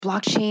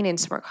blockchain and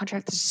smart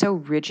contracts are so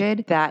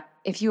rigid that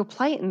if you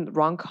apply it in the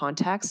wrong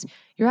context,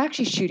 you're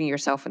actually shooting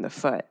yourself in the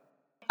foot.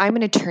 I'm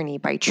an attorney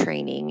by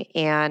training,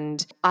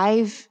 and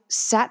I've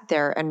sat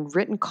there and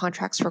written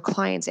contracts for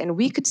clients, and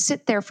we could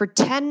sit there for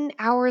 10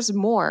 hours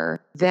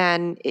more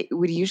than it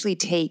would usually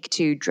take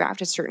to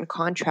draft a certain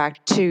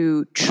contract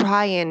to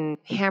try and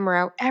hammer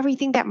out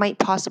everything that might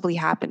possibly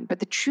happen. But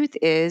the truth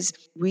is,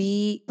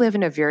 we live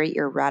in a very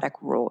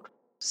erratic world.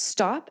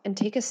 Stop and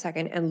take a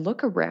second and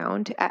look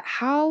around at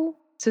how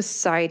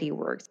society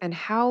works and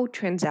how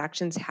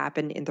transactions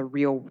happen in the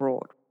real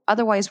world.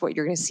 Otherwise, what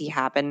you're going to see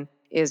happen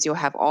is you'll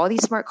have all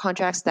these smart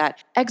contracts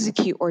that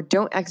execute or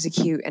don't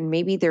execute, and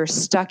maybe they're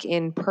stuck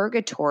in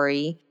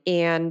purgatory,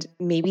 and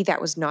maybe that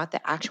was not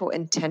the actual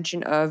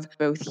intention of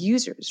both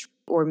users.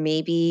 Or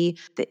maybe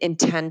the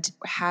intent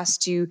has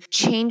to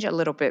change a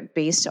little bit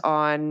based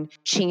on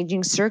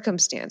changing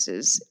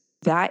circumstances.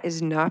 That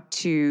is not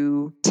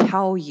to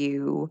tell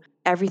you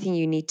everything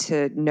you need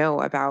to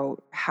know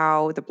about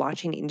how the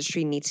blockchain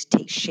industry needs to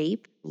take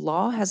shape.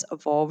 Law has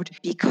evolved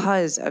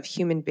because of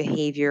human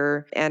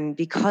behavior and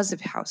because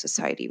of how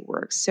society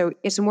works. So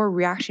it's more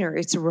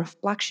reactionary, it's a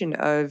reflection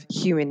of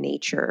human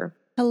nature.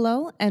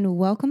 Hello, and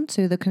welcome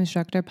to the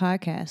Constructor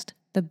Podcast,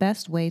 the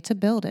best way to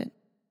build it.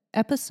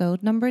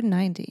 Episode number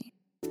 90.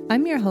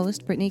 I'm your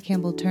host, Brittany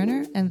Campbell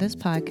Turner, and this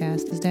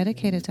podcast is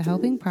dedicated to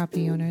helping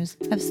property owners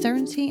have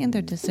certainty in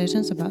their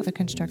decisions about their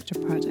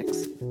construction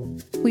projects.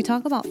 We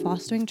talk about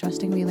fostering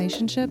trusting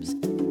relationships,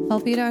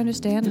 help you to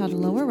understand how to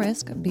lower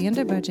risk, be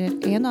under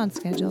budget and on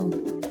schedule,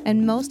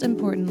 and most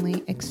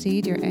importantly,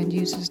 exceed your end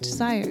users'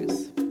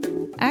 desires.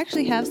 I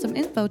actually have some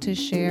info to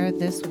share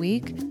this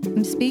week.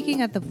 I'm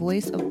speaking at the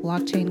Voice of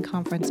Blockchain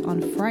conference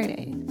on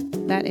Friday.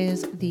 That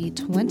is the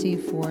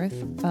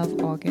 24th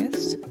of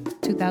August,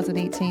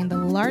 2018, the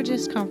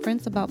largest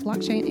conference about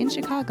blockchain in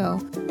Chicago.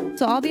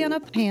 So I'll be on a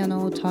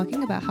panel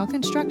talking about how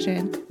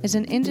construction is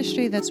an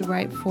industry that's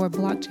ripe for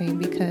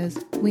blockchain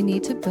because we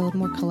need to build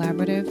more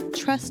collaborative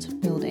trust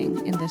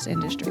building in this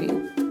industry.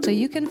 So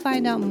you can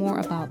find out more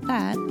about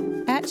that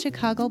at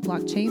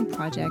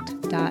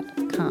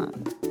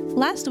chicagoblockchainproject.com.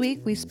 Last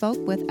week, we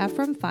spoke with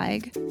Ephraim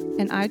Feig,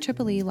 an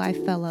IEEE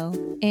Life Fellow,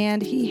 and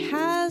he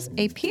has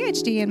a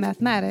PhD in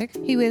mathematics.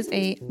 He was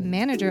a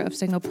manager of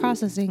signal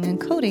processing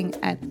and coding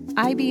at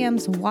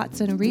IBM's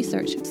Watson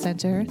Research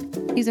Center.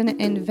 He's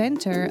an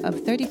inventor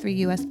of 33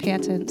 U.S.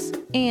 patents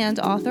and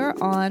author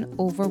on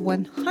over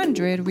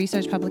 100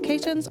 research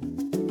publications.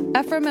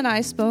 Ephraim and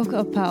I spoke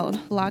about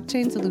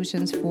blockchain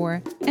solutions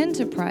for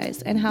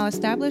enterprise and how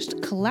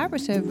established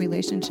collaborative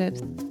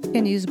relationships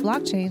can use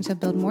blockchain to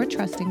build more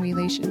trusting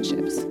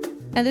relationships,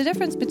 and the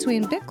difference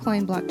between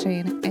Bitcoin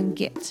blockchain and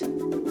Git,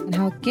 and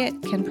how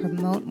Git can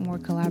promote more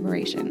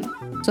collaboration.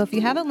 So if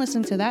you haven't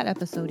listened to that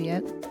episode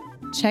yet,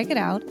 check it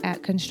out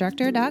at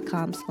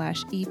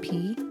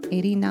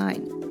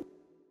constructor.com/EP89.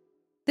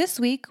 This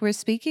week, we're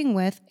speaking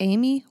with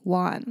Amy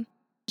Wan.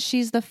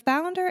 She's the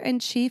founder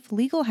and chief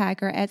legal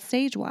hacker at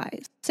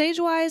SageWise.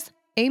 SageWise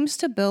aims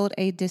to build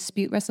a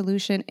dispute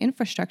resolution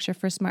infrastructure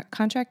for smart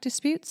contract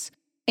disputes.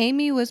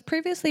 Amy was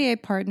previously a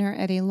partner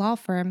at a law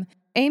firm.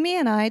 Amy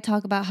and I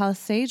talk about how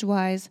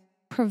SageWise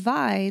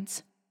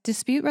provides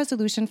dispute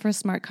resolution for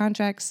smart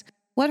contracts,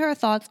 what her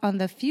thoughts on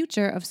the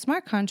future of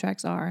smart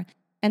contracts are,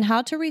 and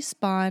how to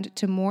respond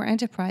to more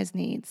enterprise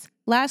needs.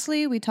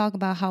 Lastly, we talk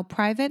about how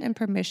private and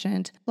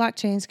permissioned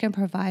blockchains can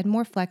provide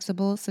more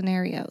flexible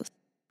scenarios.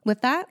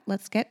 With that,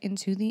 let's get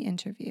into the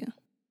interview.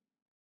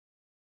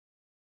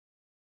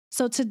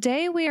 So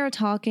today we are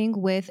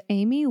talking with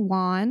Amy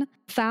Wan,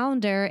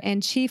 founder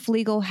and chief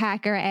legal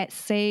hacker at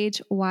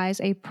SageWise,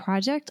 a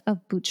project of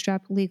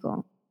Bootstrap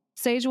Legal.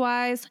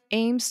 SageWise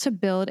aims to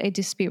build a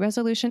dispute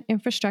resolution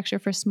infrastructure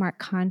for smart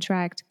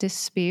contract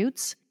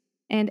disputes.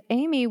 And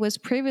Amy was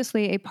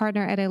previously a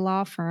partner at a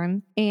law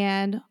firm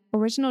and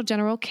original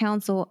general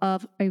counsel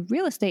of a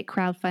real estate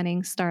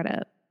crowdfunding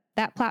startup.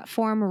 That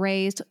platform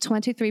raised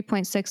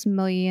 $23.6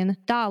 million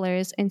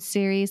in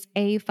Series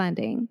A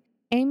funding.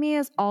 Amy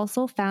is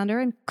also founder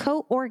and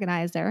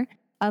co-organizer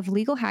of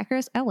Legal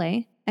Hackers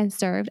LA and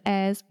served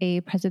as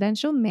a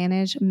Presidential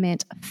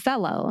Management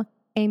Fellow.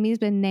 Amy's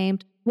been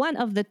named one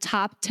of the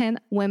top 10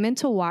 women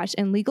to watch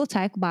in legal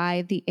tech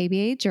by the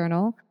ABA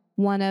Journal,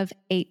 one of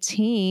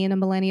 18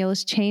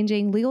 millennials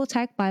changing legal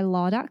tech by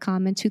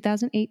law.com in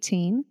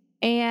 2018.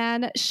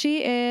 And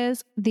she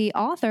is the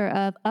author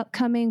of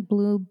upcoming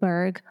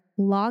Bloomberg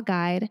Law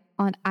Guide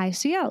on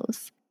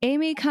ICOs.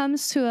 Amy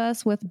comes to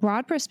us with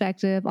broad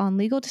perspective on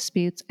legal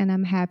disputes, and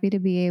I'm happy to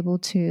be able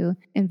to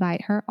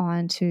invite her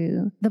on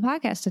to the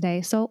podcast today.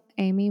 So,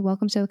 Amy,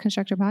 welcome to the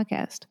Constructor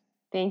Podcast.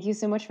 Thank you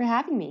so much for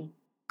having me.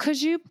 Could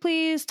you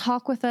please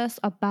talk with us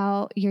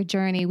about your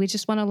journey? We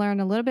just want to learn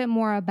a little bit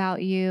more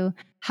about you.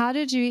 How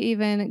did you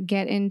even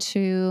get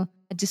into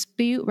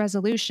dispute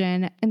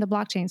resolution in the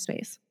blockchain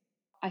space?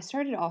 I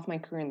started off my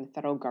career in the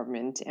federal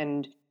government,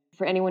 and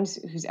for anyone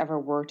who's ever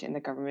worked in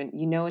the government,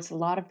 you know it's a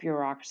lot of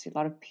bureaucracy, a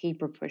lot of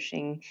paper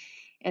pushing.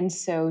 And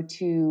so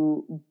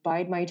to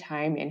bide my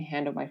time and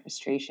handle my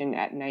frustration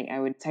at night, I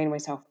would sign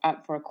myself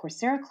up for a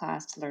Coursera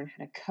class to learn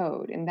how to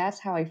code. And that's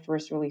how I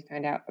first really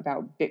found out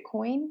about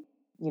Bitcoin.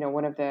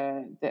 One of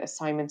the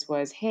assignments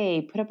was,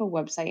 hey, put up a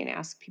website and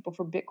ask people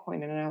for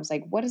Bitcoin. And I was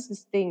like, what is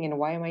this thing? And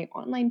why am I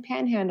online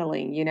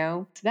panhandling?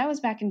 So that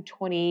was back in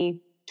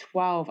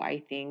 2012, I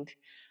think.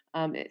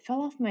 It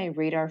fell off my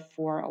radar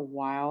for a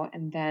while.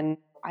 And then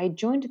I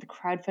joined the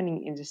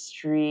crowdfunding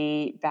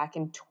industry back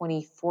in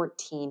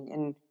 2014.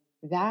 And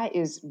that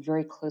is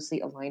very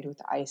closely aligned with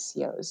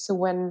ICOs. So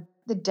when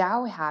the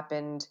DAO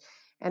happened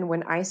and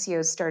when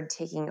ICOs started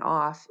taking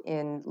off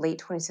in late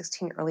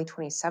 2016, early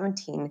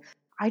 2017,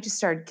 I just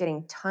started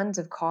getting tons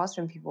of calls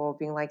from people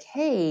being like,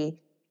 hey,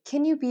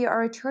 can you be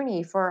our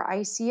attorney for our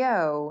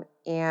ICO?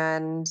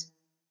 And,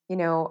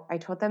 I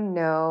told them,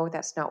 no,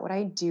 that's not what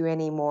I do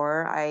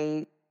anymore.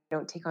 I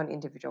don't take on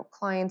individual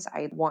clients.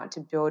 I want to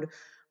build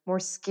more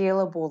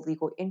scalable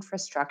legal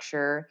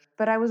infrastructure.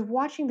 But I was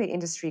watching the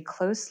industry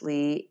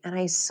closely and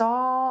I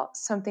saw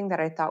something that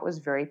I thought was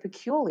very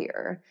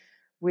peculiar,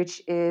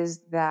 which is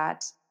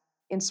that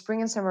in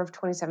spring and summer of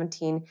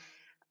 2017,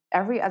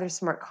 every other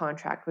smart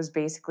contract was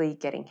basically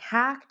getting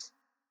hacked.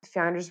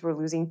 Founders were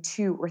losing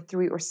 $2 or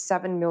 $3 or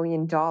 $7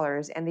 million,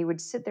 and they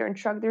would sit there and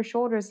shrug their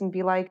shoulders and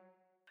be like,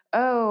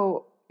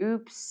 oh,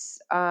 oops,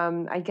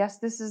 I guess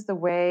this is the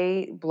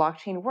way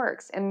blockchain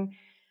works. And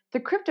the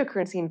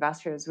cryptocurrency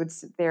investors would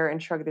sit there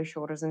and shrug their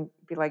shoulders and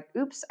be like,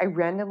 oops, I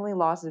randomly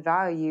lost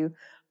value,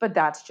 but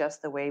that's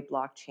just the way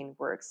blockchain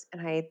works.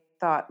 And I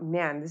thought,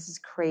 man, this is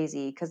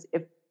crazy, because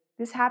if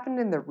this happened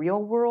in the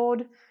real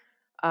world,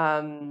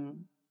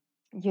 um,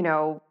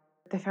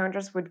 the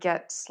founders would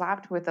get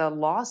slapped with a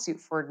lawsuit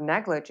for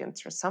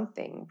negligence or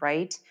something,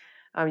 right?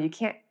 You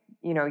can't,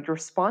 you're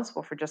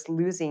responsible for just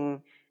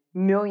losing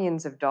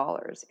millions of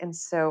dollars. And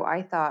so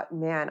I thought,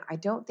 man, I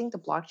don't think the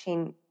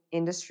blockchain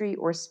industry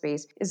or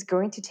space is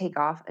going to take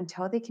off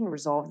until they can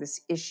resolve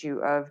this issue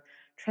of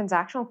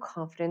transactional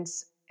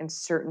confidence and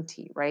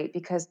certainty, right?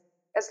 Because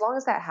as long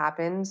as that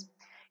happens,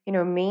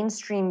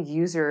 mainstream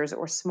users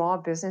or small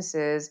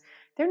businesses,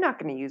 they're not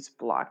going to use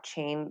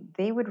blockchain.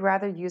 They would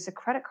rather use a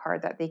credit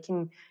card that they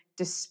can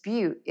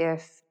dispute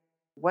if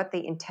what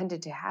they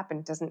intended to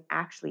happen doesn't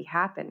actually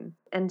happen.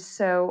 And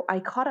so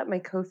I called up my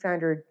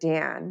co-founder,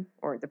 Dan,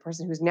 or the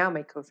person who's now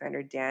my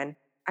co-founder, Dan.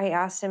 I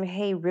asked him,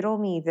 hey, riddle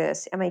me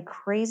this. Am I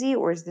crazy,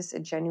 or is this a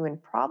genuine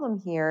problem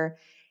here?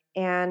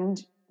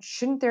 And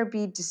shouldn't there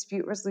be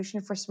dispute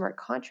resolution for smart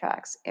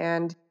contracts?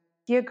 And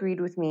he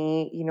agreed with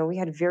me. We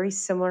had very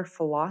similar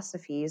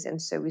philosophies. And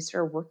so we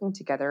started working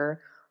together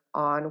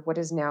on what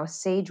is now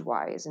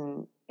SageWise.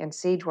 And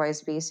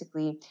SageWise,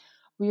 basically,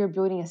 we are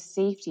building a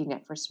safety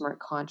net for smart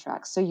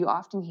contracts. So you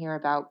often hear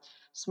about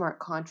smart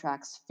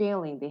contracts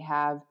failing. They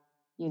have,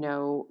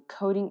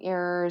 coding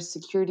errors,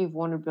 security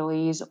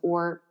vulnerabilities,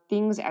 or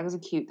things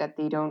execute that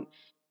they don't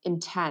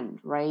intend,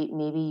 right?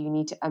 Maybe you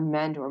need to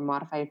amend or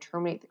modify or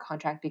terminate the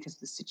contract because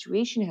the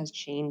situation has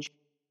changed.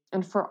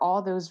 And for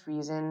all those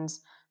reasons,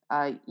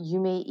 you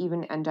may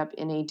even end up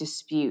in a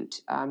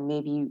dispute.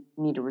 Maybe you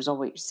need to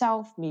resolve it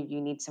yourself. Maybe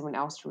you need someone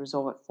else to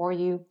resolve it for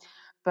you.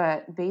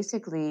 But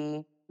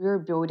basically, we're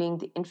building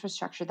the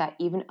infrastructure that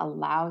even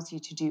allows you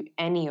to do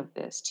any of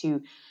this,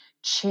 to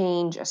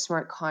change a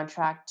smart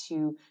contract,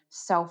 to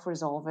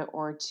self-resolve it,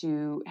 or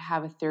to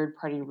have a third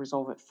party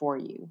resolve it for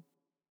you.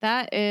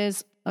 That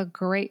is a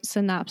great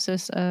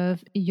synopsis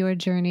of your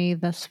journey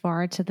thus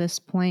far to this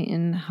point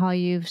and how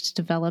you've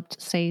developed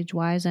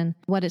SageWise and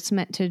what it's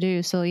meant to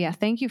do. So yeah,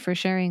 thank you for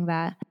sharing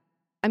that.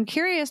 I'm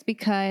curious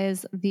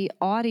because the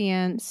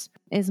audience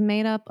is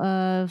made up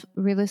of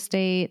real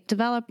estate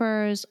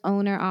developers,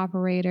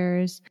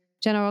 owner-operators,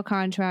 general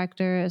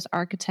contractors,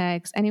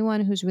 architects,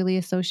 anyone who's really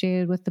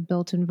associated with the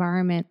built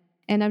environment.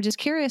 And I'm just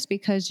curious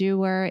because you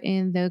were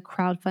in the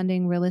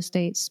crowdfunding real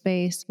estate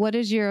space. What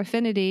is your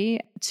affinity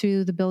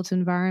to the built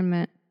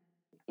environment?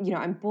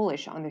 I'm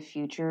bullish on the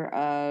future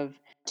of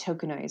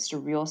tokenized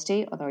real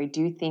estate, although I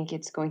do think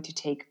it's going to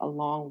take a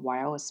long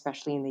while,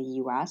 especially in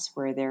the US,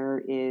 where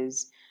there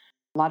is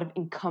a lot of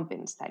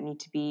incumbents that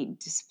need to be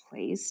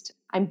displaced.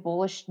 I'm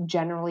bullish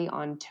generally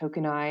on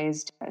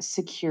tokenized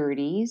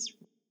securities.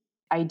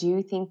 I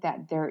do think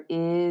that there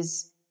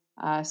is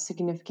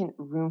significant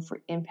room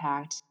for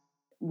impact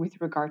with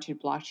regard to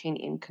blockchain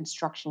in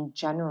construction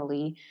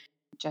generally,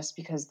 just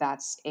because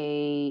that's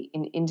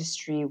an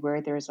industry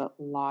where there's a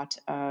lot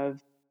of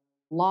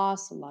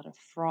loss, a lot of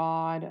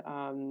fraud,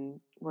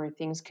 where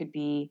things could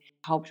be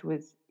helped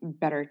with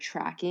better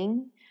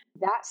tracking.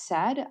 That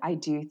said, I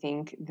do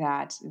think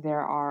that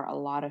there are a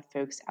lot of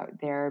folks out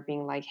there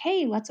being like,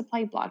 hey, let's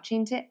apply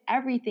blockchain to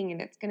everything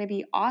and it's going to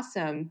be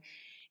awesome.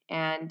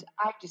 And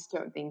I just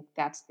don't think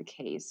that's the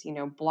case.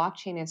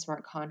 Blockchain and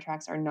smart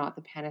contracts are not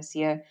the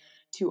panacea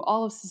to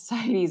all of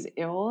society's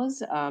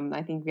ills.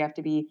 I think we have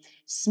to be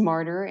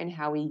smarter in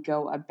how we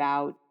go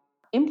about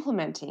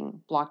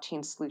implementing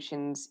blockchain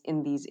solutions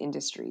in these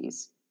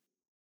industries.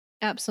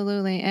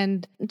 Absolutely.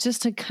 And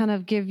just to kind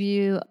of give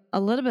you a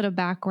little bit of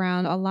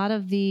background, a lot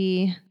of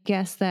the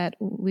guests that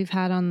we've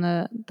had on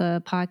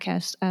the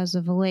podcast as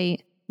of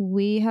late,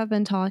 we have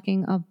been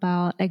talking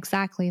about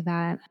exactly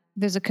that.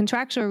 There's a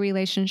contractual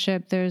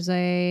relationship, there's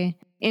a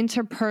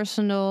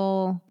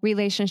interpersonal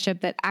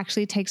relationship that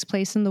actually takes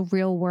place in the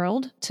real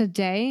world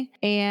today.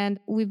 And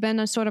we've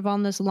been sort of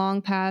on this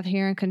long path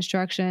here in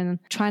construction,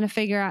 trying to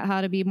figure out how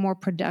to be more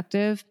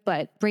productive,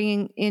 but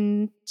bringing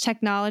in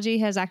technology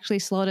has actually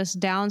slowed us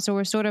down. So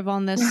we're sort of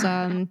on this,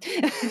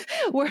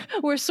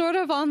 we're sort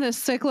of on this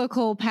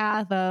cyclical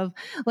path of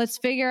let's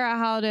figure out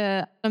how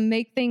to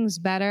make things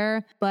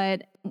better,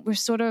 but we're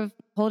sort of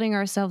holding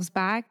ourselves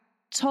back.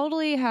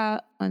 Totally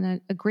have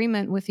an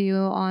agreement with you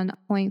on a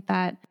point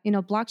that,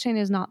 blockchain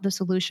is not the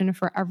solution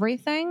for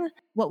everything,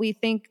 what we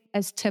think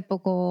as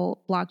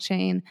typical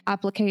blockchain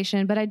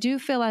application. But I do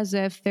feel as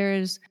if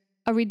there's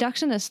a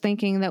reductionist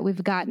thinking that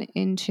we've gotten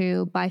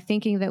into by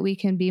thinking that we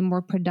can be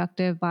more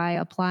productive by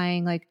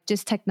applying like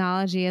just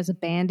technology as a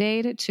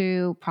band-aid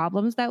to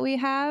problems that we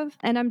have.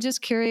 And I'm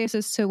just curious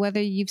as to whether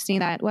you've seen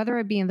that, whether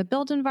it be in the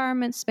built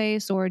environment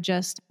space or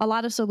just a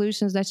lot of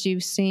solutions that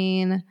you've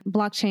seen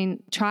blockchain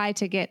try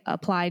to get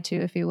applied to,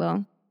 if you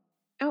will.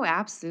 Oh,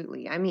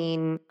 absolutely. I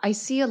mean, I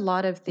see a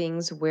lot of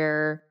things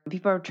where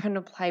people are trying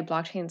to apply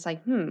blockchain. It's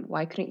like,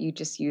 why couldn't you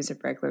just use a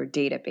regular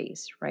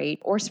database, right?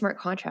 Or smart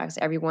contracts.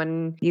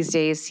 Everyone these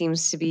days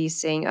seems to be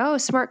saying, oh,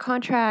 smart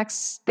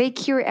contracts, they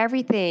cure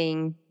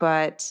everything.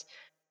 But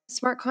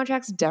smart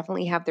contracts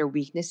definitely have their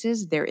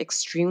weaknesses. They're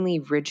extremely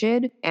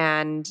rigid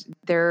and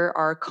there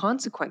are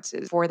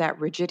consequences for that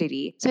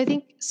rigidity. So I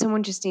think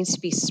someone just needs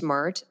to be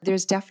smart.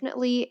 There's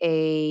definitely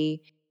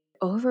a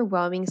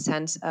overwhelming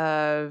sense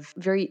of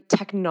very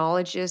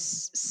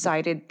technologist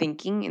sided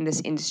thinking in this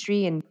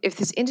industry. And if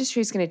this industry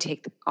is going to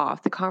take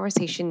off, the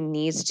conversation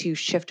needs to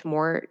shift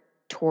more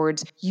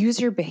towards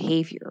user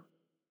behavior,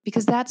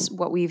 because that's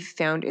what we've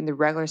found in the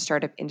regular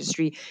startup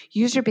industry.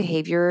 User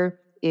behavior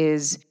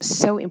is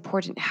so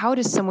important. How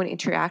does someone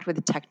interact with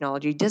the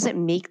technology? Does it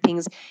make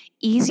things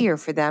easier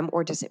for them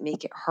or does it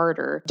make it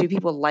harder? Do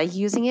people like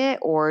using it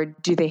or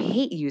do they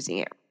hate using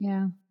it?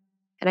 Yeah.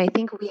 And I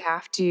think we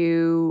have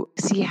to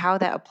see how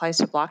that applies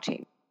to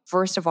blockchain.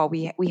 First of all,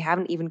 we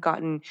haven't even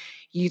gotten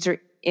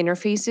user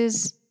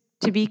interfaces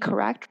to be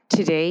correct.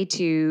 Today,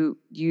 to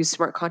use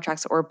smart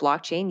contracts or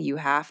blockchain, you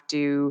have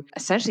to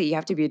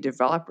be a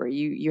developer.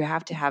 You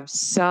have to have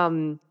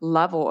some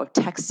level of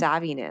tech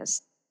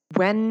savviness.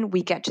 When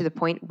we get to the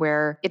point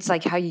where it's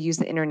like how you use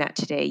the internet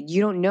today,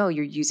 you don't know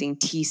you're using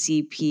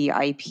TCP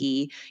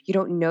IP, you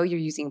don't know you're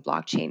using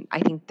blockchain. I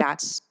think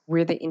that's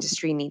where the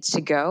industry needs to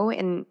go.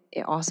 And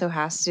it also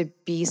has to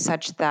be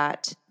such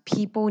that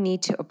people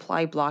need to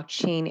apply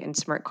blockchain and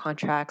smart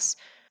contracts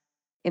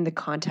in the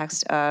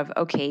context of,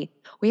 okay,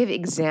 we have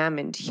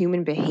examined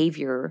human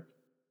behavior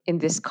in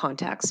this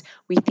context.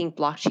 We think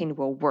blockchain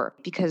will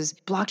work because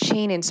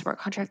blockchain and smart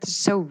contracts are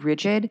so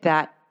rigid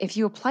that if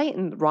you apply it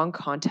in the wrong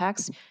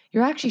context,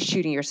 you're actually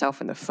shooting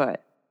yourself in the foot.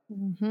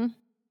 Mm-hmm.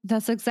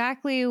 That's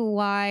exactly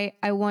why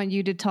I want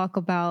you to talk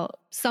about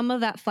some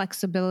of that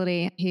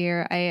flexibility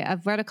here.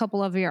 I've read a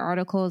couple of your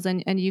articles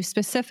and you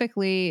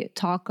specifically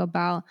talk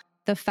about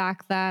the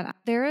fact that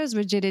there is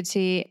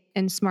rigidity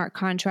in smart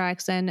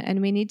contracts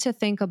and we need to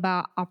think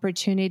about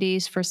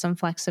opportunities for some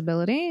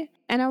flexibility.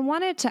 And I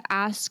wanted to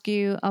ask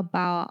you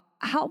about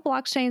how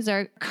blockchains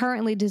are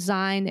currently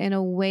designed in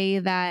a way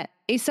that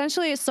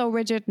essentially it's so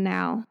rigid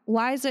now.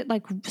 Why is it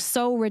like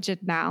so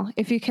rigid now?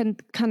 If you can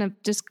kind of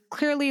just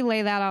clearly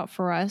lay that out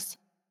for us.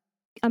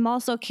 I'm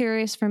also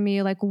curious from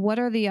you, like what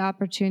are the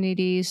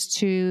opportunities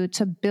to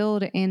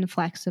build in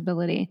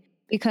flexibility?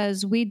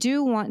 Because we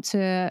do want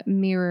to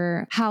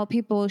mirror how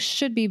people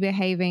should be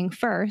behaving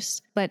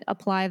first, but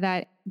apply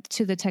that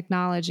to the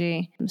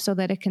technology so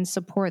that it can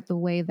support the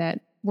way that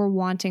we're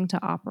wanting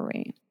to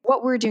operate.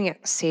 What we're doing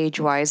at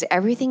SageWise,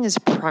 everything is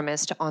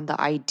premised on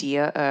the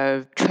idea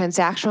of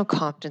transactional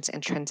competence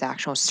and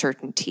transactional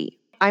certainty.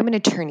 I'm an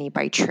attorney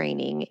by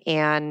training,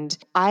 and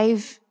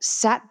I've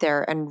sat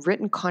there and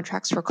written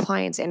contracts for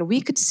clients, and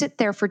we could sit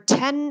there for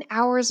 10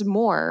 hours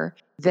more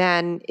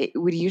than it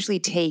would usually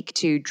take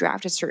to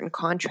draft a certain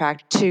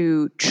contract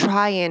to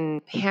try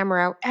and hammer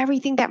out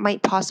everything that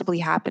might possibly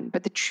happen.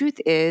 But the truth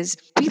is,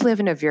 we live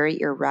in a very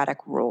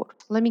erratic world.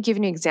 Let me give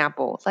you an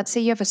example. Let's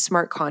say you have a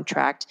smart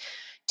contract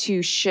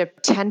to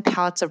ship 10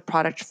 pallets of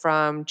product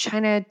from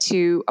China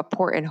to a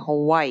port in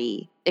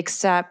Hawaii.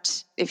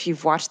 Except if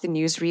you've watched the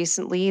news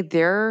recently,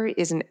 there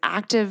is an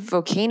active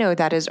volcano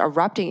that is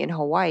erupting in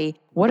Hawaii.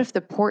 What if the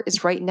port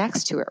is right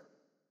next to it?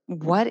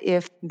 What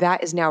if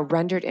that is now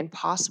rendered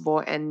impossible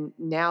and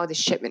now the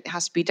shipment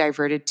has to be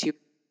diverted to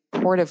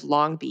Port of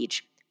Long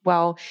Beach?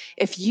 Well,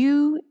 if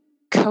you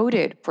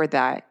coded for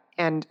that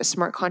and a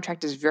smart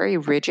contract is very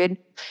rigid,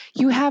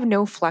 you have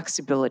no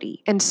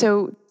flexibility. And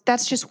so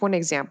that's just one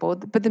example.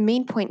 But the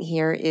main point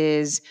here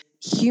is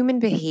human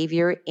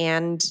behavior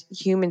and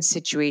human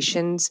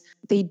situations,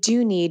 they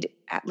do need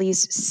at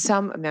least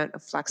some amount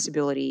of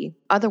flexibility.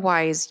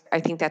 Otherwise, I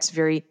think that's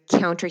very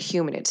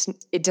counter-human.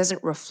 It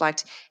doesn't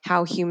reflect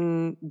how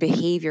human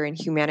behavior and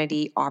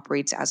humanity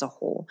operates as a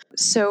whole.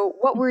 So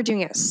what we're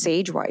doing at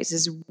SageWise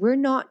is we're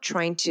not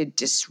trying to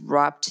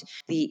disrupt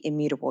the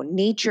immutable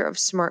nature of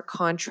smart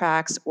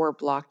contracts or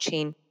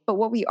blockchain. But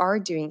what we are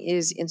doing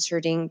is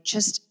inserting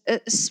just a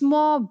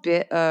small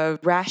bit of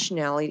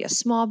rationality, a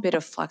small bit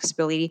of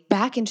flexibility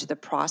back into the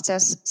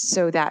process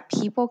so that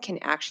people can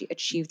actually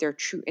achieve their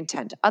true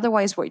intent.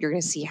 Otherwise, what you're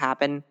going to see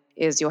happen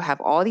is you'll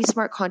have all these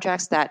smart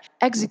contracts that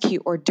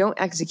execute or don't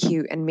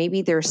execute, and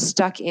maybe they're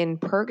stuck in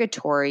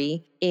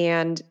purgatory,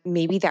 and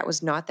maybe that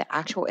was not the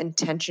actual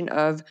intention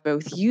of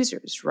both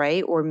users,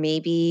 right? Or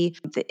maybe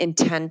the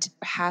intent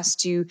has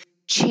to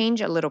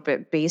change a little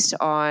bit based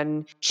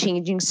on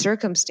changing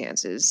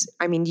circumstances.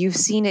 I mean, you've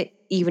seen it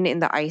even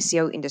in the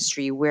ICO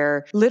industry,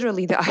 where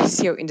literally the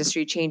ICO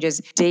industry changes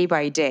day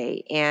by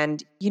day.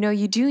 And,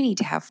 you do need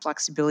to have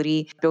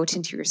flexibility built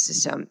into your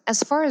system.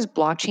 As far as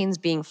blockchains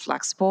being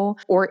flexible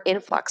or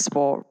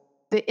inflexible,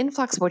 the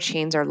inflexible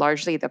chains are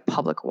largely the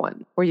public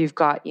one, where you've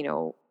got,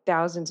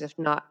 thousands, if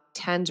not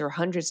tens or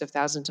hundreds of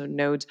thousands of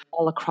nodes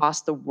all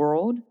across the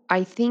world.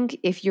 I think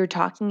if you're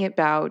talking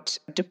about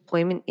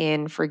deployment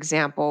in, for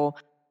example,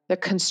 the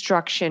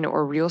construction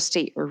or real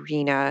estate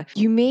arena,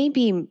 you may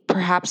be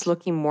perhaps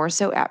looking more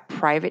so at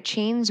private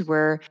chains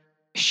where,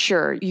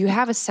 sure, you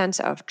have a sense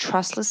of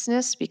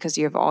trustlessness because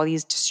you have all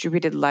these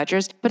distributed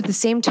ledgers, but at the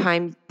same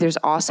time, there's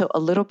also a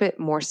little bit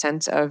more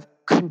sense of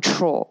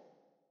control.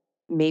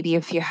 Maybe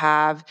if you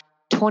have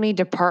 20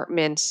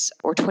 departments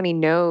or 20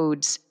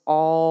 nodes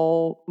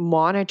all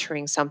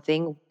monitoring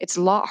something, it's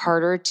a lot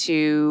harder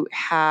to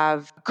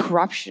have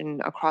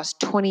corruption across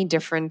 20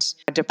 different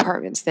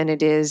departments than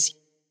it is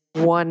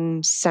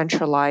one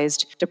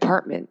centralized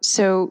department.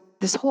 So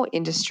this whole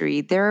industry,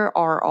 there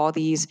are all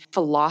these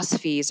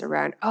philosophies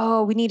around,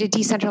 we need to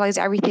decentralize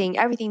everything.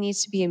 Everything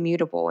needs to be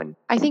immutable. And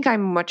I think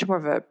I'm much more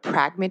of a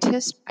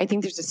pragmatist. I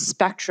think there's a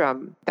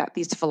spectrum that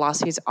these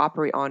philosophies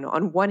operate on.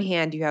 On one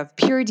hand, you have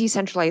pure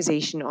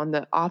decentralization. On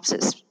the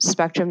opposite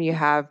spectrum, you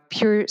have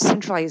pure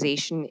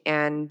centralization.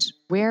 And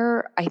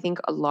where I think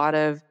a lot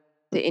of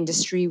the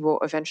industry will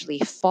eventually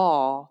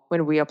fall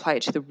when we apply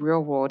it to the real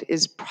world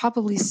is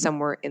probably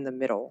somewhere in the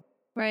middle.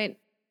 Right.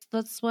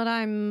 That's what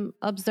I'm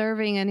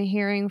observing and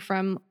hearing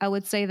from, I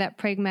would say, that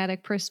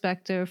pragmatic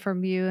perspective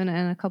from you and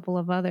a couple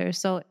of others.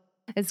 So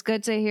it's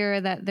good to hear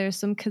that there's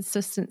some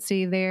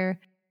consistency there.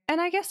 And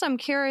I guess I'm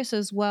curious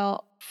as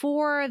well,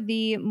 for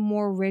the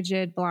more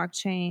rigid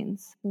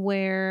blockchains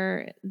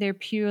where they're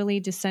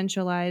purely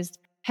decentralized,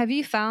 have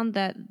you found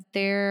that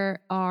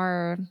there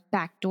are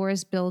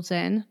backdoors built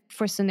in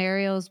for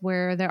scenarios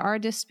where there are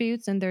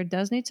disputes and there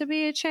does need to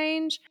be a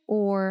change,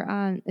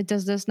 or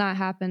does this not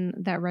happen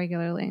that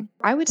regularly?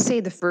 I would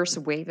say the first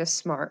wave of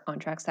smart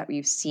contracts that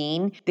we've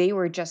seen, they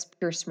were just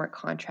pure smart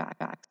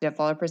contracts.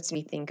 Developers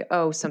may think,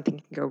 something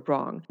can go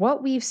wrong.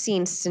 What we've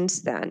seen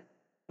since then,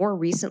 more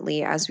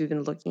recently, as we've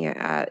been looking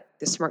at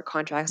the smart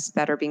contracts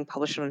that are being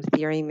published on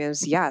Ethereum,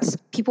 is yes,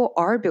 people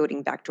are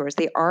building backdoors.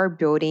 They are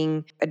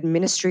building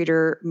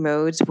administrator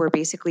modes where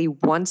basically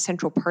one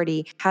central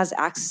party has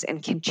access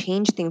and can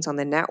change things on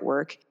the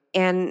network.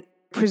 And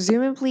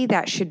presumably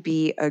that should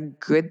be a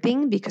good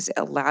thing because it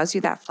allows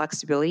you that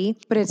flexibility,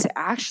 but it's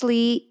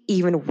actually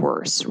even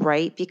worse,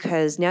 right?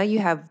 Because now you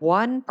have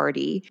one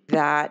party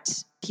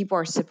that people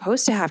are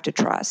supposed to have to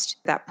trust.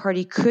 That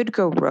party could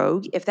go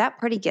rogue. If that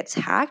party gets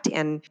hacked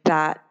and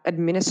that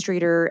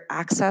administrator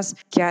access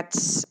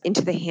gets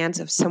into the hands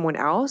of someone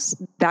else,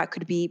 that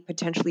could be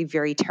potentially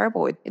very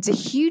terrible. It's a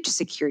huge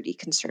security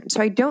concern. So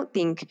I don't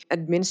think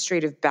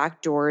administrative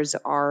backdoors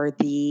are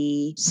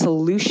the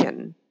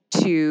solution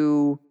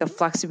to the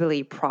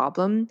flexibility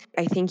problem.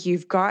 I think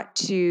you've got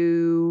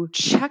to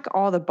check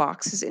all the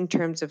boxes in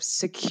terms of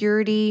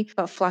security,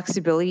 but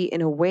flexibility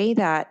in a way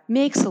that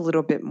makes a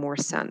little bit more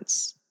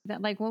sense.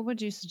 What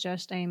would you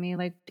suggest, Amy?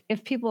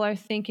 If people are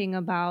thinking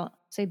about,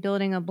 say,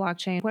 building a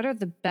blockchain, what are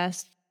the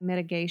best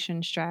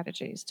mitigation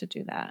strategies to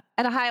do that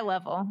at a high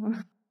level?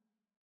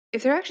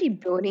 If they're actually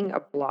building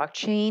a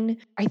blockchain,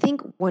 I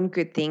think one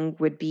good thing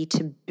would be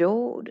to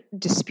build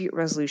dispute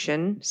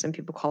resolution, some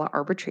people call it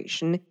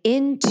arbitration,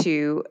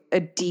 into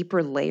a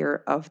deeper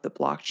layer of the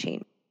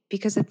blockchain.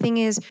 Because the thing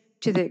is,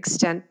 to the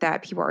extent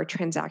that people are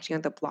transacting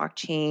on the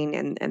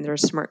blockchain and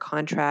there's smart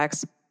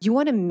contracts, you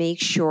want to make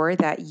sure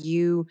that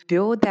you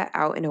build that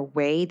out in a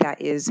way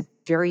that is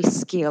very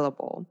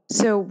scalable.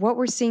 So what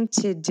we're seeing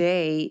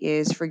today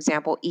is, for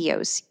example,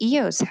 EOS.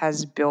 EOS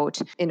has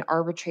built an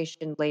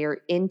arbitration layer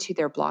into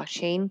their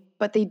blockchain,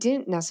 but they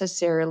didn't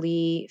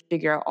necessarily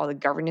figure out all the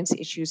governance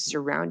issues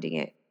surrounding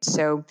it.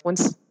 So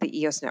once the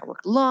EOS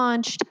network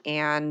launched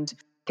and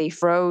they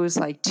froze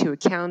 2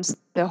 accounts,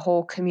 the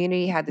whole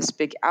community had this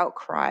big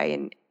outcry,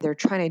 and they're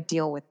trying to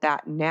deal with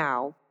that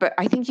now. But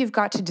I think you've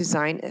got to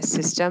design a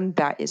system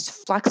that is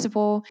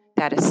flexible,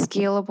 that is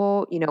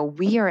scalable.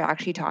 We are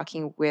actually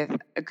talking with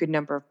a good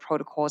number of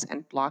protocols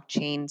and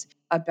blockchains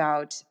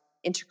about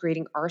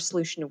integrating our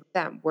solution with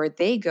them. Where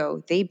they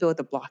go, they build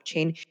the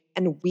blockchain,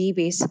 and we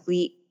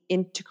basically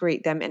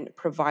integrate them and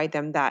provide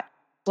them that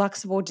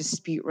flexible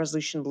dispute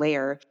resolution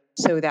layer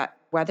so that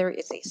whether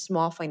it's a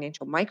small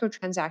financial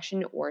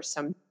microtransaction or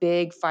some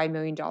big $5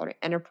 million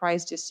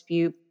enterprise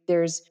dispute,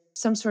 there's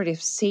some sort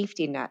of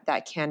safety net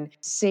that can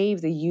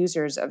save the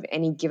users of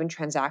any given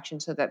transaction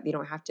so that they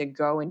don't have to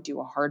go and do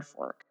a hard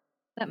fork.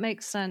 That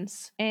makes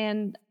sense.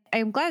 And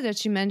I'm glad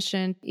that you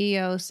mentioned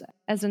EOS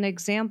as an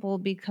example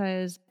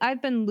because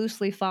I've been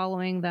loosely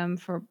following them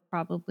for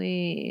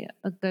probably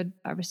a good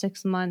 5 or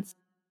 6 months.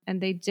 And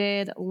they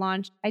did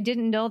launch. I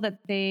didn't know that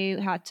they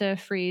had to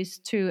freeze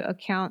 2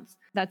 accounts.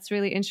 That's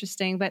really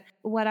interesting. But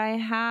what I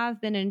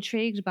have been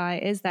intrigued by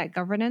is that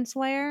governance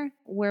layer,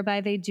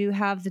 whereby they do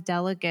have the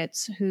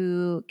delegates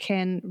who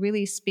can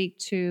really speak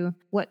to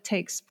what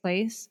takes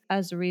place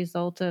as a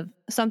result of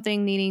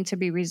something needing to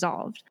be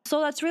resolved.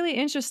 So that's really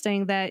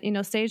interesting that,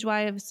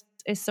 SageWise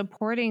is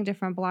supporting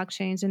different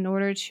blockchains in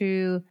order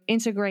to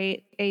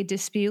integrate a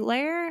dispute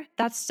layer.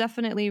 That's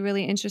definitely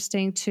really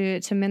interesting to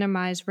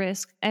minimize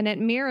risk. And it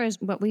mirrors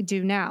what we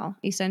do now,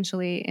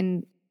 essentially,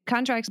 in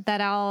contracts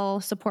that I'll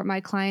support my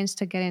clients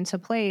to get into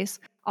place.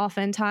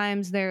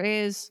 Oftentimes there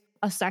is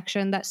a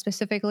section that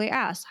specifically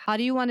asks, how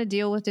do you want to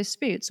deal with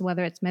disputes?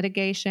 Whether it's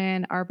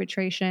mitigation,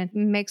 arbitration,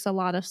 makes a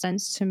lot of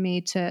sense to me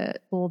to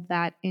pull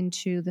that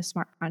into the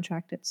smart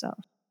contract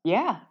itself.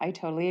 Yeah, I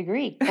totally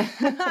agree.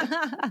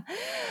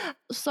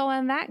 So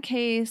in that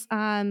case,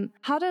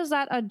 how does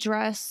that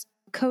address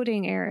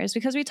coding errors?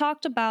 Because we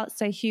talked about,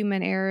 say,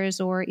 human errors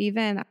or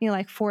even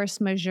like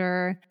force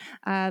majeure,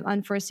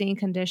 unforeseen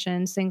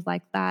conditions, things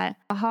like that.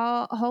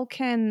 How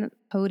can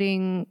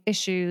coding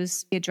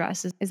issues be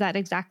addressed? Is that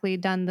exactly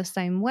done the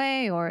same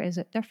way or is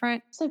it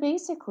different? So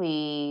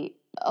basically,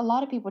 a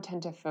lot of people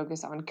tend to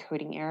focus on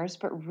coding errors,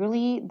 but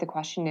really the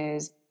question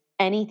is,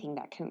 anything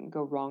that can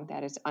go wrong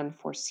that is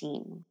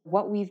unforeseen.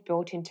 What we've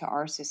built into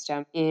our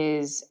system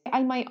is,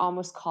 I might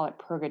almost call it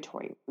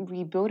purgatory.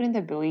 We build in the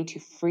ability to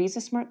freeze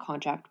a smart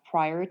contract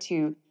prior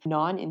to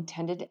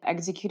non-intended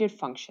executed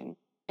function.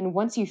 And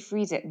once you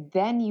freeze it,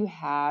 then you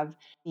have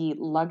the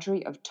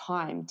luxury of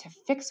time to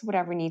fix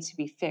whatever needs to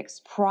be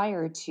fixed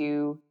prior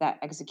to that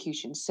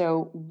execution.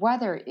 So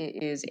whether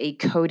it is a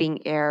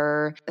coding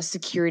error, a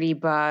security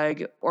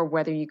bug, or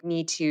whether you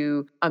need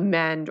to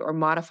amend or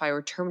modify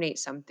or terminate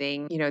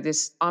something,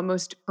 this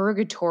almost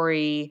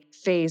purgatory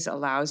phase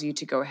allows you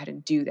to go ahead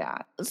and do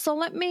that. So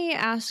let me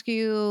ask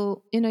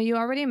you, you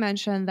already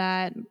mentioned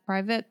that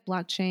private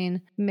blockchain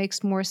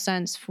makes more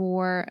sense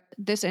for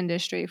this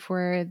industry,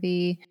 for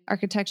the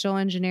architectural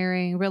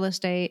engineering, real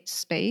estate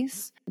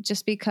space,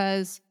 just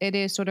because it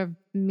is sort of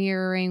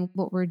mirroring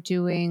what we're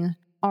doing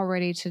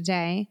already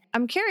today.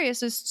 I'm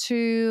curious as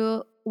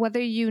to whether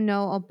you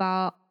know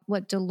about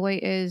what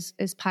Deloitte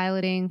is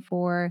piloting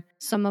for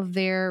some of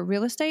their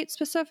real estate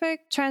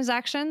specific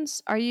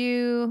transactions. Are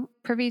you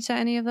privy to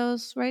any of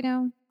those right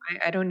now?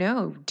 I don't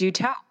know. Do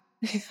tell.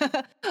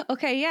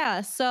 Okay,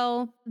 yeah.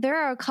 So there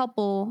are a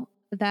couple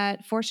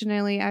that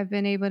fortunately I've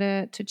been able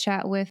to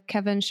chat with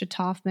Kevin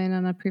Shatofman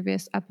on a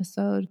previous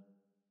episode.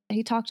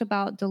 He talked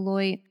about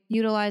Deloitte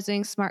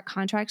utilizing smart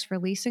contracts for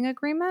leasing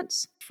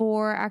agreements,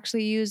 for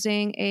actually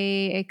using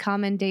a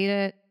common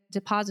data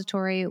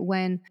depository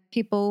when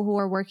people who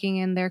are working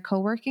in their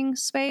co-working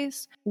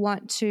space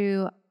want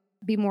to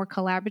be more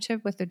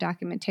collaborative with their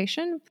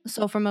documentation.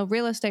 So from a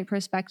real estate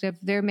perspective,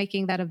 they're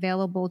making that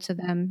available to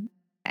them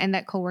in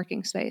that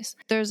co-working space.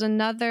 There's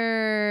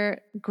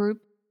another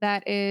group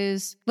that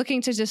is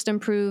looking to just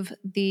improve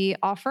the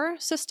offer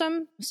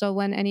system. So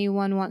when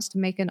anyone wants to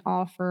make an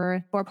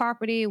offer for a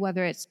property,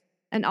 whether it's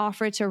an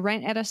offer to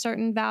rent at a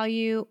certain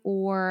value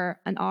or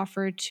an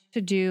offer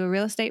to do a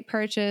real estate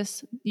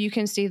purchase, you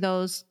can see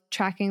those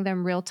tracking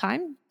them real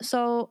time.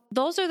 So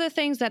those are the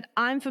things that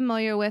I'm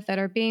familiar with that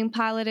are being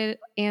piloted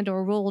and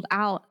or rolled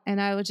out. And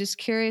I was just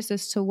curious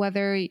as to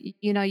whether,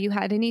 you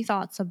had any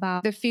thoughts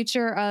about the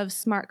future of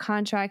smart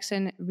contracts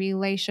in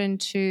relation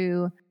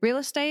to real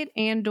estate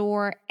and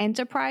or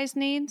enterprise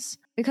needs,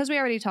 because we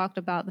already talked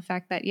about the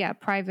fact that,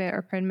 private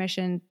or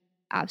permission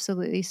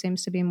absolutely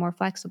seems to be more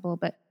flexible,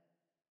 but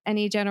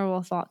any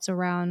general thoughts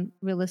around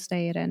real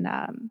estate and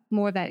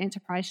more of that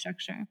enterprise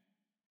structure?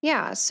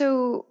 Yeah.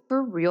 So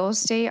for real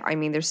estate,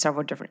 there's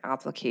several different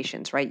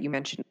applications, right? You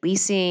mentioned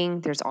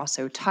leasing, there's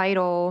also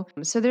title.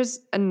 So there's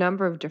a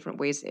number of different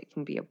ways that it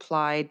can be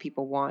applied.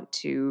 People want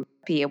to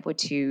be able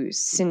to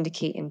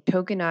syndicate and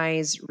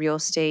tokenize real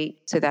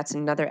estate. So that's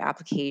another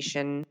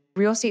application.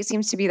 Real estate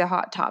seems to be the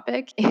hot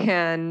topic,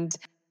 and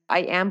I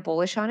am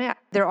bullish on it.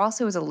 There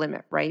also is a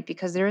limit, right?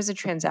 Because there is a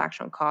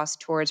transactional cost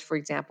towards, for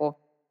example,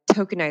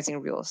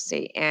 tokenizing real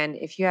estate. And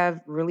if you have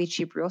really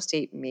cheap real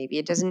estate, maybe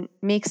it doesn't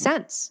make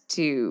sense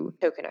to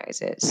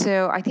tokenize it.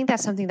 So I think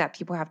that's something that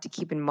people have to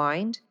keep in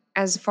mind.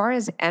 As far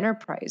as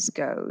enterprise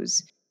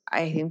goes,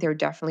 I think there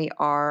definitely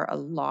are a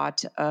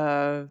lot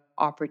of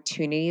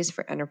opportunities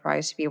for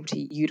enterprise to be able to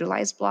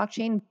utilize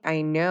blockchain.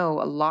 I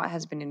know a lot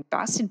has been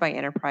invested by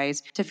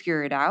enterprise to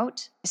figure it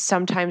out.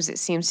 Sometimes it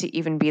seems to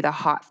even be the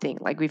hot thing.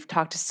 Like we've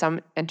talked to some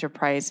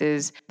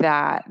enterprises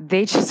that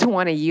they just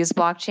want to use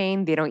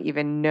blockchain. They don't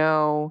even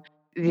know,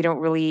 they don't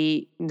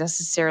really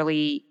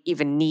necessarily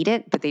even need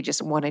it, but they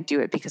just want to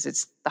do it because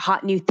it's the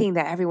hot new thing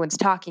that everyone's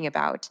talking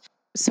about.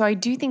 So I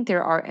do think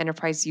there are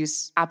enterprise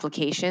use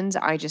applications.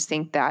 I just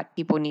think that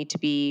people need to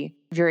be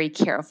very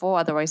careful.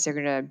 Otherwise, they're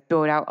going to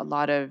build out a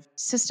lot of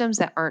systems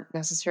that aren't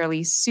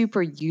necessarily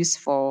super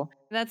useful.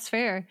 That's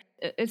fair.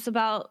 It's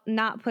about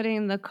not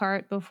putting the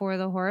cart before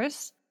the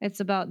horse. It's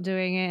about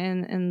doing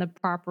it in the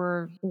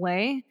proper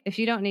way. If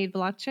you don't need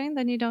blockchain,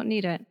 then you don't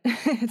need it.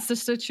 It's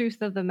just the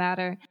truth of the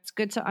matter. It's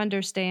good to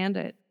understand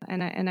it.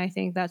 And I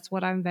think that's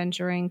what I'm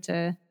venturing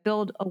to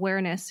build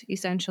awareness,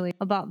 essentially,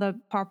 about the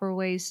proper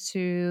ways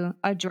to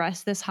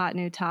address this hot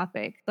new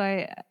topic.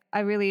 So I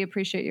really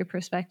appreciate your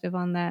perspective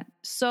on that.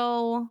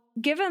 So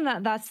given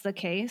that that's the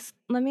case,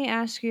 let me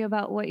ask you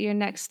about what your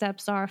next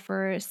steps are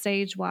for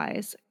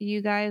SageWise.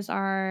 You guys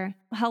are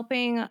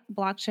helping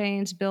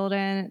blockchains build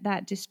in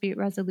that dispute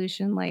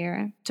resolution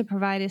layer to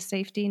provide a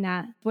safety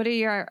net. What are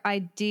your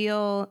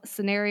ideal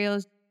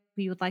scenarios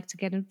you would like to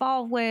get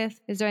involved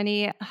with? Is there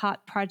any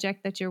hot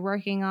project that you're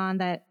working on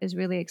that is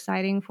really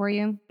exciting for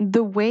you?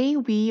 The way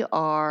we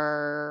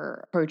are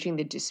approaching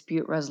the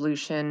dispute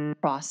resolution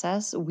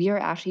process, we are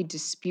actually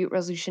dispute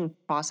resolution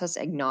process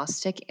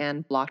agnostic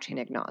and blockchain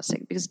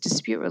agnostic, because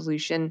dispute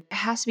resolution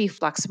has to be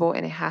flexible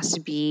and it has to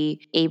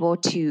be able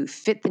to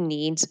fit the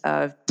needs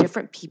of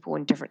different people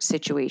in different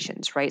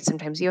situations, right?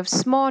 Sometimes you have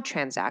small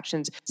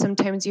transactions,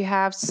 sometimes you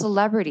have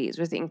celebrities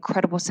with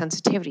incredible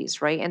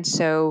sensitivities, right? And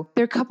so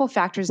there are a couple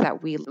factors that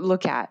we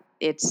look at.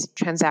 It's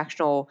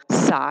transactional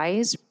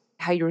size.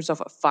 How you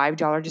resolve a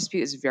 $5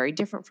 dispute is very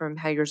different from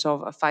how you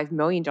resolve a $5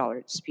 million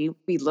dispute.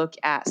 We look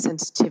at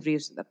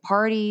sensitivities of the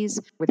parties.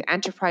 With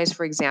enterprise,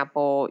 for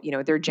example,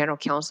 their general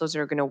counsels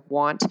are going to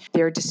want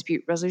their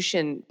dispute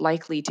resolution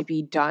likely to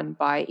be done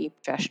by a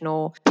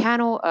professional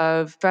panel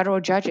of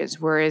federal judges,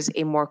 whereas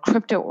a more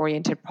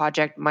crypto-oriented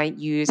project might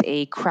use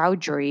a crowd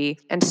jury,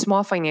 and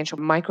small financial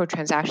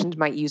microtransactions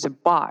might use a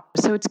bot.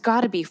 So it's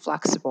got to be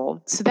flexible.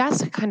 So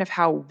that's kind of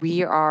how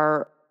we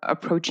are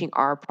approaching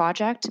our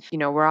project.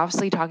 We're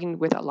obviously talking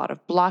with a lot of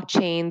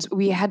blockchains.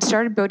 We had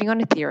started building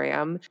on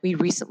Ethereum. We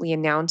recently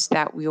announced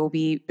that we will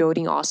be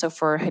building also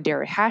for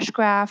Hedera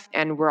Hashgraph,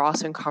 and we're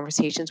also in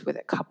conversations with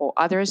a couple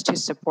others to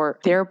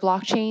support their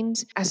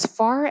blockchains. As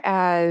far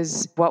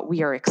as what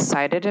we are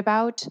excited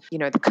about,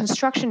 the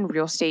construction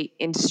real estate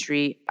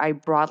industry, I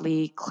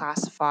broadly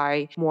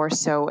classify more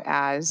so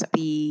as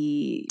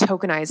the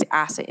tokenized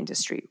asset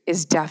industry,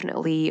 is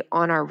definitely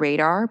on our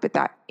radar, but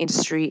that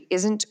industry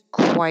isn't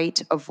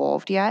quite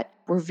evolved yet.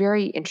 We're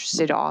very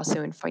interested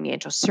also in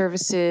financial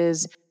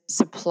services,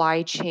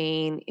 supply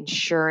chain,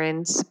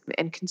 insurance,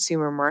 and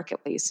consumer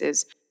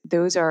marketplaces.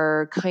 Those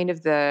are kind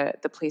of the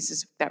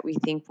places that we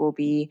think will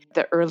be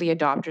the early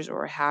adopters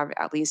or have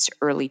at least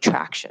early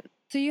traction.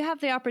 So you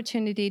have the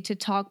opportunity to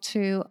talk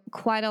to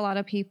quite a lot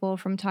of people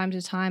from time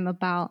to time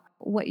about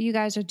what you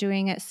guys are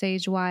doing at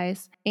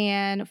SageWise.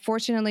 And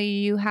fortunately,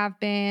 you have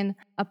been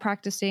a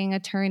practicing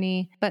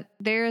attorney, but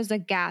there is a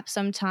gap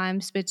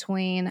sometimes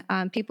between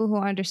people who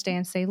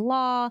understand, say,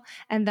 law,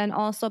 and then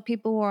also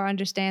people who are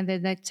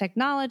understanding the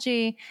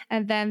technology,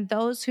 and then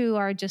those who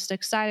are just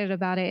excited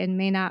about it and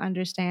may not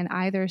understand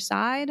either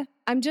side.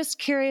 I'm just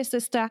curious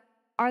as to,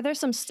 are there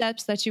some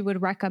steps that you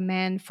would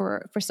recommend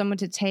for someone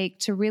to take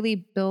to really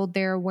build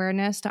their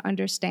awareness to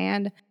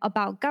understand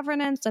about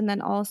governance and then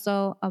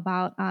also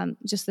about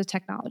just the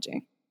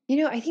technology?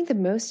 I think the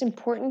most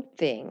important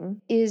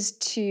thing is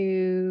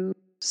to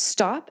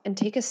stop and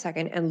take a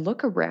second and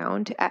look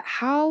around at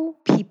how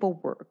people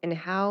work and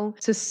how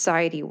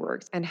society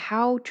works and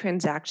how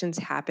transactions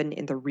happen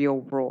in the real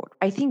world.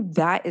 I think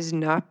that is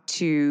enough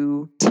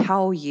to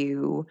tell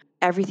you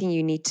everything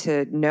you need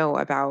to know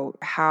about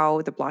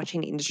how the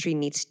blockchain industry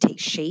needs to take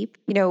shape.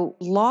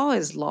 Law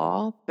is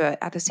law, but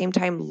at the same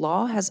time,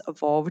 law has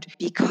evolved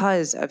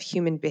because of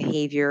human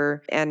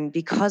behavior and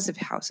because of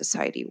how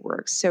society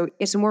works. So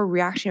it's more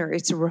reactionary.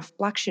 It's a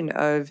reflection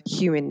of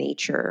human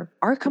nature.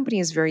 Our company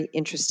is very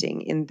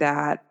interesting in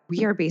that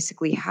we are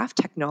basically half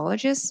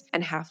technologists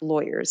and half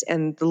lawyers.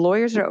 And the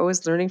lawyers are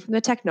always learning from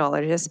the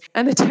technologists,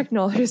 and the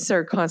technologists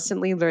are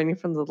constantly learning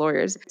from the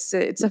lawyers.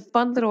 It's a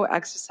fun little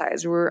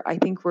exercise where I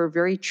think we're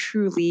very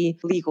truly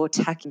legal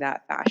tech in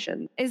that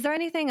fashion. Is there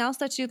anything else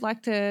that you'd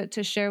like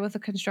to share with the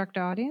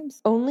Constructor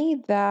audience?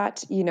 Only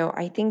that,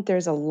 I think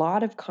there's a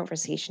lot of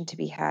conversation to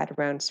be had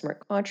around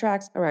smart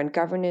contracts, around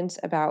governance,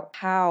 about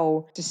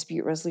how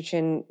dispute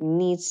resolution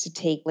needs to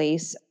take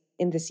place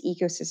in this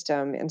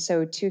ecosystem. And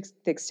so to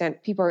the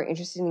extent people are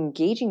interested in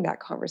engaging that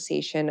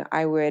conversation,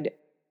 I would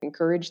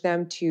encourage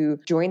them to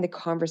join the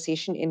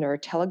conversation in our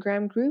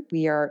Telegram group.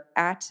 We are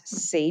at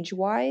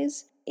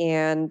SageWise,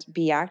 and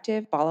be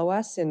active, follow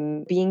us,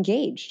 and be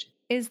engaged.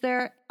 Is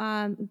there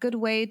a good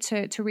way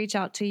to reach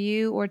out to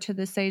you or to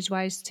the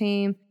SageWise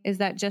team? Is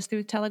that just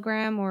through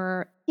Telegram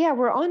or? Yeah,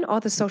 we're on all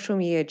the social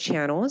media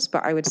channels,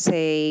 but I would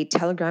say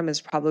Telegram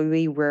is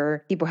probably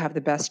where people have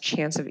the best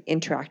chance of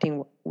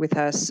interacting with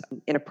us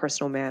in a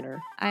personal manner.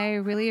 I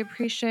really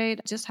appreciate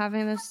just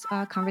having this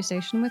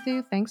conversation with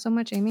you. Thanks so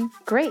much, Amy.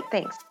 Great,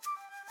 thanks.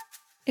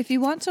 If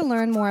you want to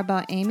learn more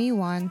about Amy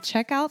Wan,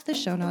 check out the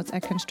show notes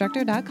at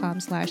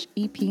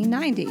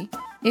constructor.com/EP90.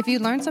 If you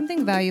learned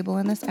something valuable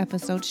in this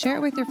episode, share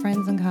it with your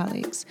friends and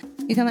colleagues.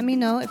 You can let me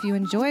know if you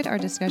enjoyed our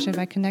discussion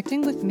by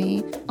connecting with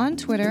me on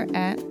Twitter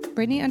at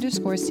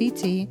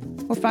Brittany_CT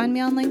or find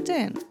me on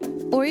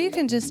LinkedIn. Or you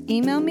can just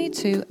email me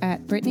too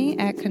at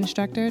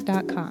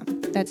Brittany@constructor.com.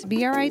 That's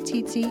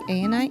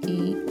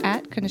BRITTANIE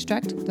at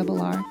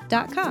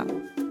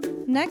constructrr.com.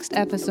 Next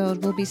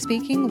episode, we'll be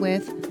speaking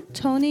with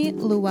Tony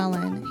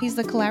Llewellyn. He's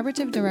the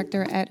collaborative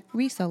director at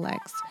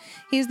Resolex.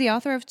 He's the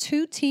author of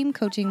 2 team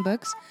coaching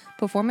books,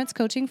 Performance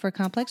Coaching for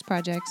Complex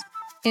Projects,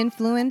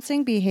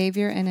 Influencing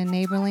Behavior and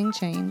Enabling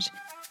Change,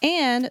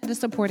 and the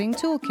Supporting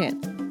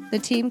Toolkit, the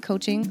Team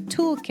Coaching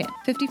Toolkit,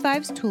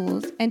 55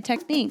 tools and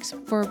techniques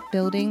for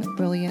building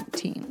brilliant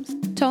teams.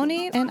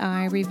 Tony and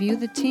I review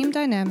the team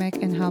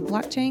dynamic and how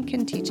blockchain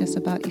can teach us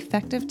about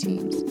effective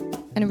teams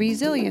and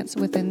resilience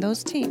within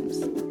those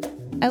teams.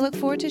 I look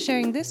forward to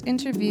sharing this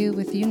interview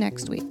with you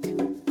next week.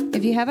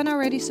 If you haven't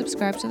already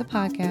subscribed to the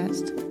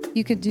podcast,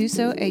 you could do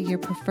so at your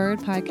preferred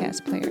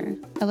podcast player.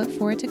 I look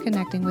forward to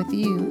connecting with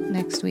you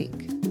next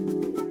week.